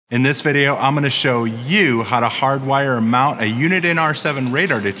In this video, I'm going to show you how to hardwire or mount a Uniden R7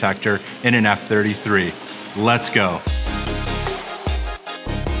 radar detector in an F33. Let's go.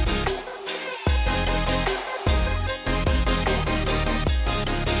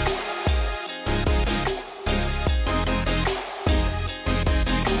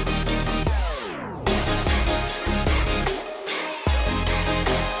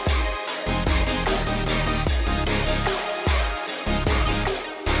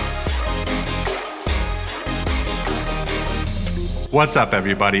 What's up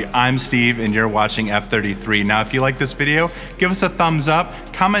everybody, I'm Steve and you're watching F33. Now if you like this video, give us a thumbs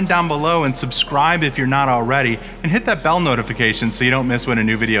up, comment down below and subscribe if you're not already, and hit that bell notification so you don't miss when a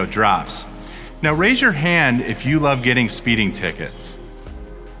new video drops. Now raise your hand if you love getting speeding tickets.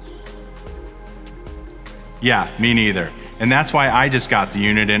 Yeah, me neither. And that's why I just got the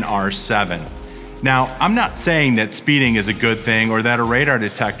Uniden R7. Now, I'm not saying that speeding is a good thing or that a radar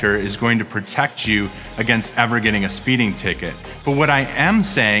detector is going to protect you against ever getting a speeding ticket. But what I am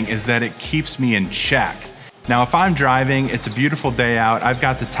saying is that it keeps me in check. Now, if I'm driving, it's a beautiful day out, I've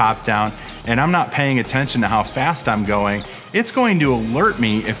got the top down, and I'm not paying attention to how fast I'm going, it's going to alert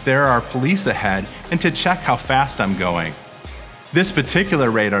me if there are police ahead and to check how fast I'm going. This particular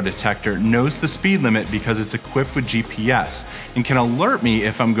radar detector knows the speed limit because it's equipped with GPS and can alert me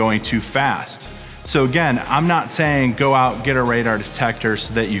if I'm going too fast. So again, I'm not saying go out, get a radar detector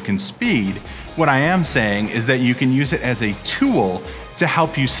so that you can speed. What I am saying is that you can use it as a tool to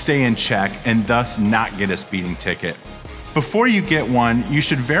help you stay in check and thus not get a speeding ticket. Before you get one, you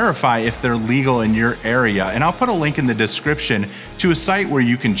should verify if they're legal in your area, and I'll put a link in the description to a site where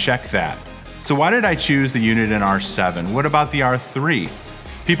you can check that. So why did I choose the Uniden R7? What about the R3?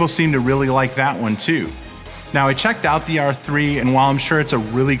 People seem to really like that one too. Now I checked out the R3, and while I'm sure it's a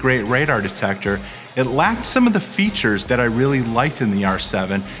really great radar detector, it lacked some of the features that I really liked in the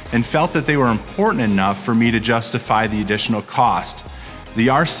R7 and felt that they were important enough for me to justify the additional cost. The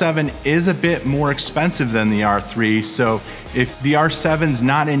R7 is a bit more expensive than the R3, so if the R7's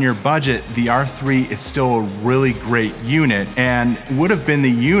not in your budget, the R3 is still a really great unit and would have been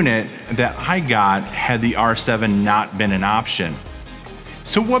the unit that I got had the R7 not been an option.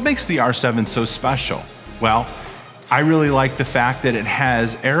 So what makes the R7 so special? Well, I really like the fact that it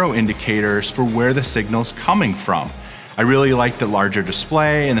has arrow indicators for where the signal's coming from. I really like the larger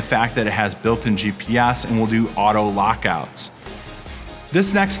display and the fact that it has built-in GPS and will do auto lockouts.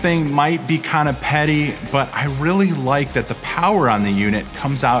 This next thing might be kind of petty, but I really like that the power on the unit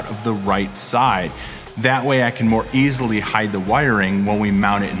comes out of the right side. That way I can more easily hide the wiring when we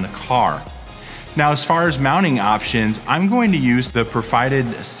mount it in the car. Now, as far as mounting options, I'm going to use the provided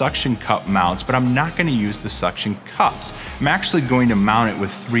suction cup mounts, but I'm not going to use the suction cups. I'm actually going to mount it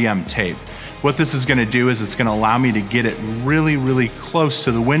with 3M tape. What this is going to do is it's going to allow me to get it really close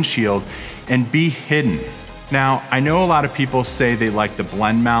to the windshield and be hidden. Now, I know a lot of people say they like the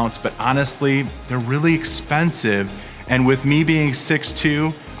blend mounts, but honestly, they're really expensive. And with me being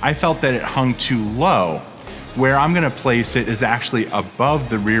 6'2", I felt that it hung too low. Where I'm going to place it is actually above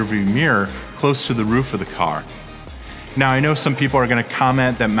the rear view mirror, close to the roof of the car. Now I know some people are going to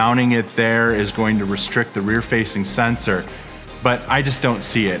comment that mounting it there is going to restrict the rear facing sensor, but I just don't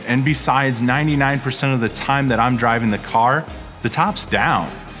see it. And besides, 99% of the time that I'm driving the car, the top's down.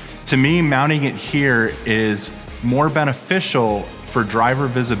 To me, mounting it here is more beneficial for driver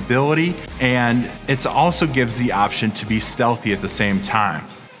visibility, and it also gives the option to be stealthy at the same time.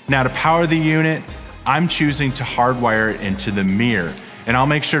 Now to power the unit, I'm choosing to hardwire it into the mirror. And I'll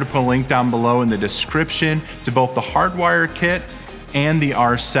make sure to put a link down below in the description to both the Hardwire kit and the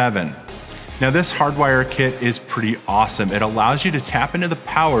R7. Now this Hardwire kit is pretty awesome. It allows you to tap into the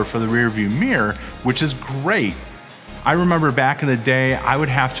power for the rear view mirror, which is great. I remember back in the day, I would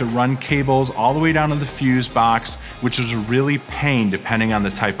have to run cables all the way down to the fuse box, which was a really pain depending on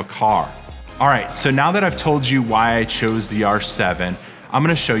the type of car. All right, so now that I've told you why I chose the R7, I'm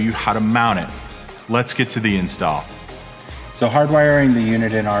gonna show you how to mount it. Let's get to the install. So hardwiring the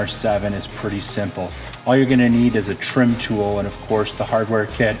Uniden R7 is pretty simple. All you're gonna need is a trim tool and of course the Hardwire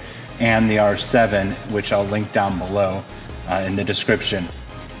kit and the R7, which I'll link down below in the description.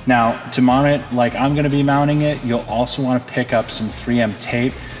 Now to mount it like I'm gonna be mounting it, you'll also wanna pick up some 3M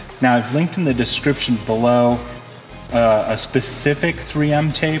tape. Now I've linked in the description below a specific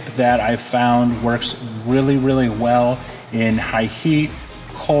 3M tape that I found works really well in high heat,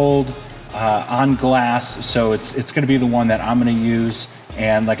 cold, on glass, so it's going to be the one that I'm going to use,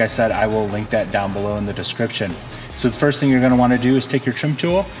 and like I said, I will link that down below in the description. So the first thing you're going to want to do is take your trim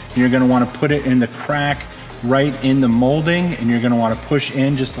tool and you're going to want to put it in the crack right in the molding, and you're going to want to push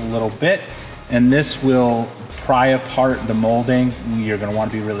in just a little bit, and this will pry apart the molding, you're gonna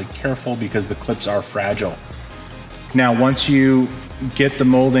wanna be really careful because the clips are fragile. Now, once you get the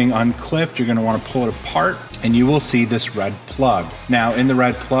molding unclipped, you're gonna wanna pull it apart and you will see this red plug. Now, in the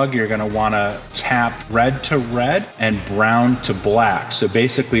red plug, you're gonna wanna tap red to red and brown to black. So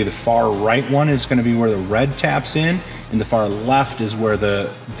basically the far right one is gonna be where the red taps in and the far left is where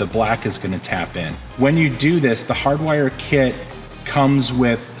the black is gonna tap in. When you do this, the Hardwire kit comes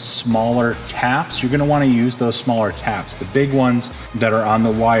with smaller taps. You're gonna wanna use those smaller taps. The big ones that are on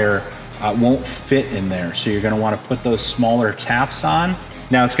the wire won't fit in there. So you're gonna wanna put those smaller taps on.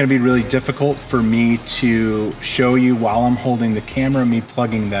 Now it's gonna be really difficult for me to show you while I'm holding the camera, me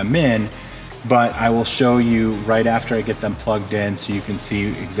plugging them in, but I will show you right after I get them plugged in so you can see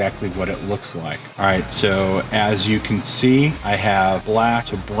exactly what it looks like. All right, so as you can see, I have black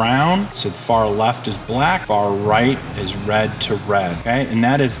to brown. So the far left is black, far right is red to red, okay? And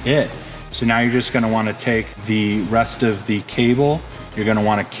that is it. So now you're just gonna wanna take the rest of the cable, you're gonna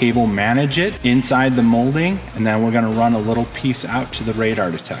wanna cable manage it inside the molding, and then we're gonna run a little piece out to the radar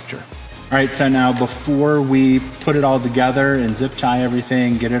detector. All right, so now before we put it all together and zip tie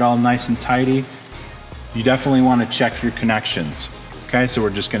everything, get it all nice and tidy, you definitely wanna check your connections. Okay, so we're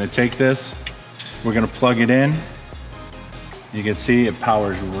just gonna take this, we're gonna plug it in. You can see it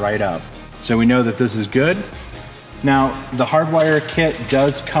powers right up. So we know that this is good. Now, the Hardwire kit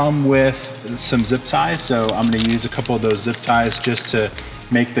does come with some zip ties, so I'm gonna use a couple of those zip ties just to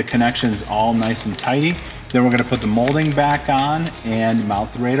make the connections all nice and tidy. Then we're gonna put the molding back on and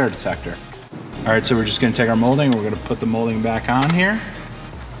mount the radar detector. All right, so we're just gonna take our molding, we're gonna put the molding back on here.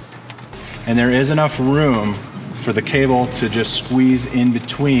 And there is enough room for the cable to just squeeze in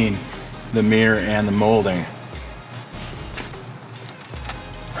between the mirror and the molding.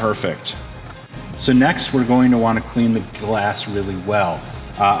 Perfect. So next we're going to want to clean the glass really well.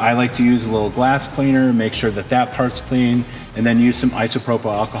 I like to use a little glass cleaner, make sure that that part's clean, and then use some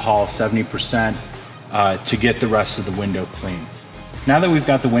isopropyl alcohol, 70%, to get the rest of the window clean. Now that we've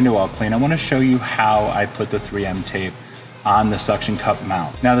got the window all clean, I want to show you how I put the 3M tape on the suction cup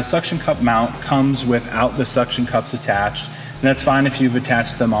mount. Now the suction cup mount comes without the suction cups attached, and that's fine if you've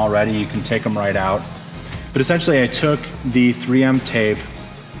attached them already, you can take them right out. But essentially I took the 3M tape,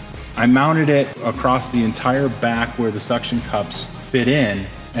 I mounted it across the entire back where the suction cups fit in,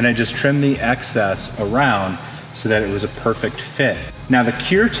 and I just trimmed the excess around so that it was a perfect fit. Now the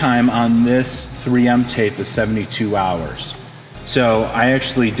cure time on this 3M tape is 72 hours. So I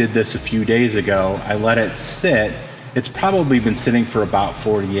actually did this a few days ago. I let it sit. It's probably been sitting for about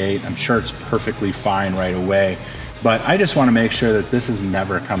 48. I'm sure it's perfectly fine right away, but I just want to make sure that this is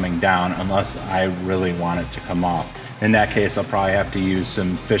never coming down unless I really want it to come off. In that case, I'll probably have to use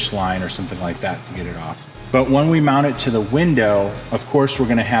some fish line or something like that to get it off. But when we mount it to the window, of course, we're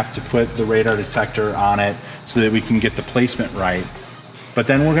gonna have to put the radar detector on it so that we can get the placement right. But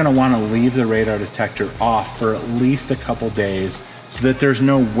then we're gonna wanna leave the radar detector off for at least a couple days so that there's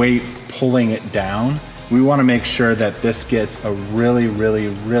no weight pulling it down. We wanna make sure that this gets a really, really,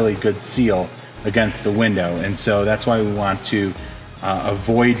 really good seal against the window. And so that's why we want to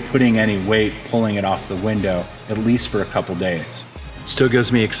avoid putting any weight pulling it off the window, at least for a couple days. Still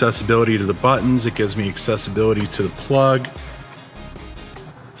gives me accessibility to the buttons, it gives me accessibility to the plug.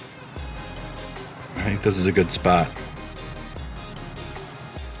 I think this is a good spot.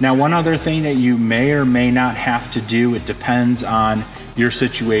 Now, one other thing that you may or may not have to do, it depends on your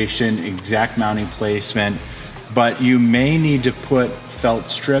situation, exact mounting placement, but you may need to put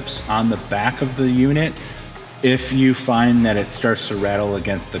felt strips on the back of the unit if you find that it starts to rattle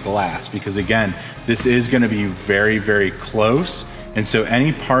against the glass, because again, this is gonna be very, very close. And so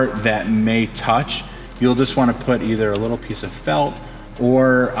any part that may touch, you'll just wanna put either a little piece of felt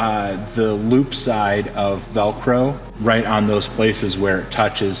or the loop side of Velcro right on those places where it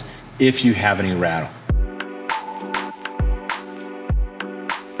touches if you have any rattle.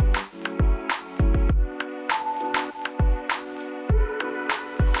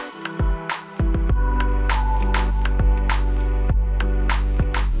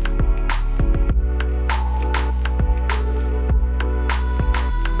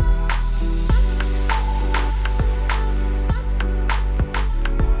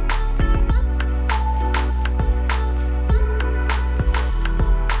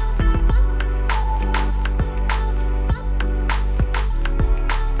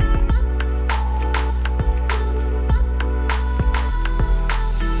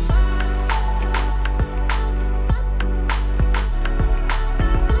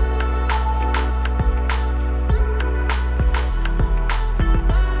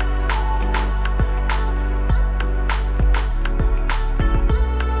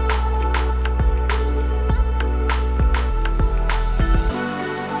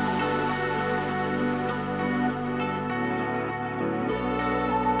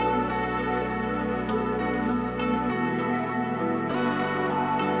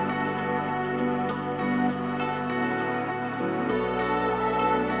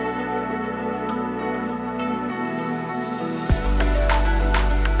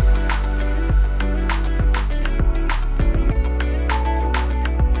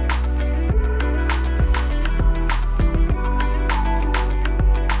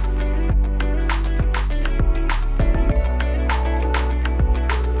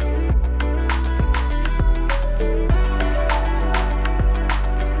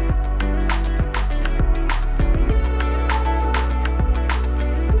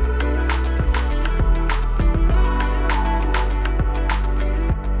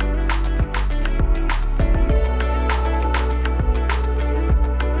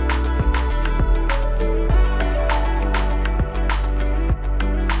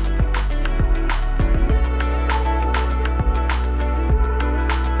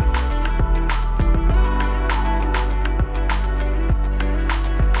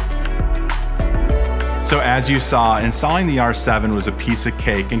 as you saw, installing the R7 was a piece of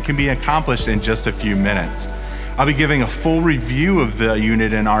cake and can be accomplished in just a few minutes. I'll be giving a full review of the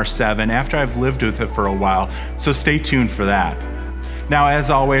Uniden R7 after I've lived with it for a while, so stay tuned for that. Now, as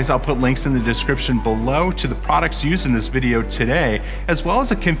always, I'll put links in the description below to the products used in this video today, as well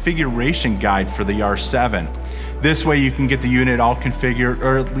as a configuration guide for the R7. This way you can get the unit all configured,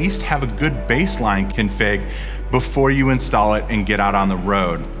 or at least have a good baseline config before you install it and get out on the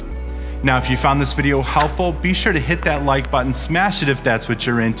road. Now, if you found this video helpful, be sure to hit that like button, smash it if that's what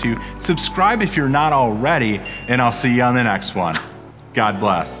you're into, subscribe if you're not already, and I'll see you on the next one. God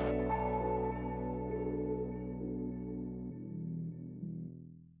bless.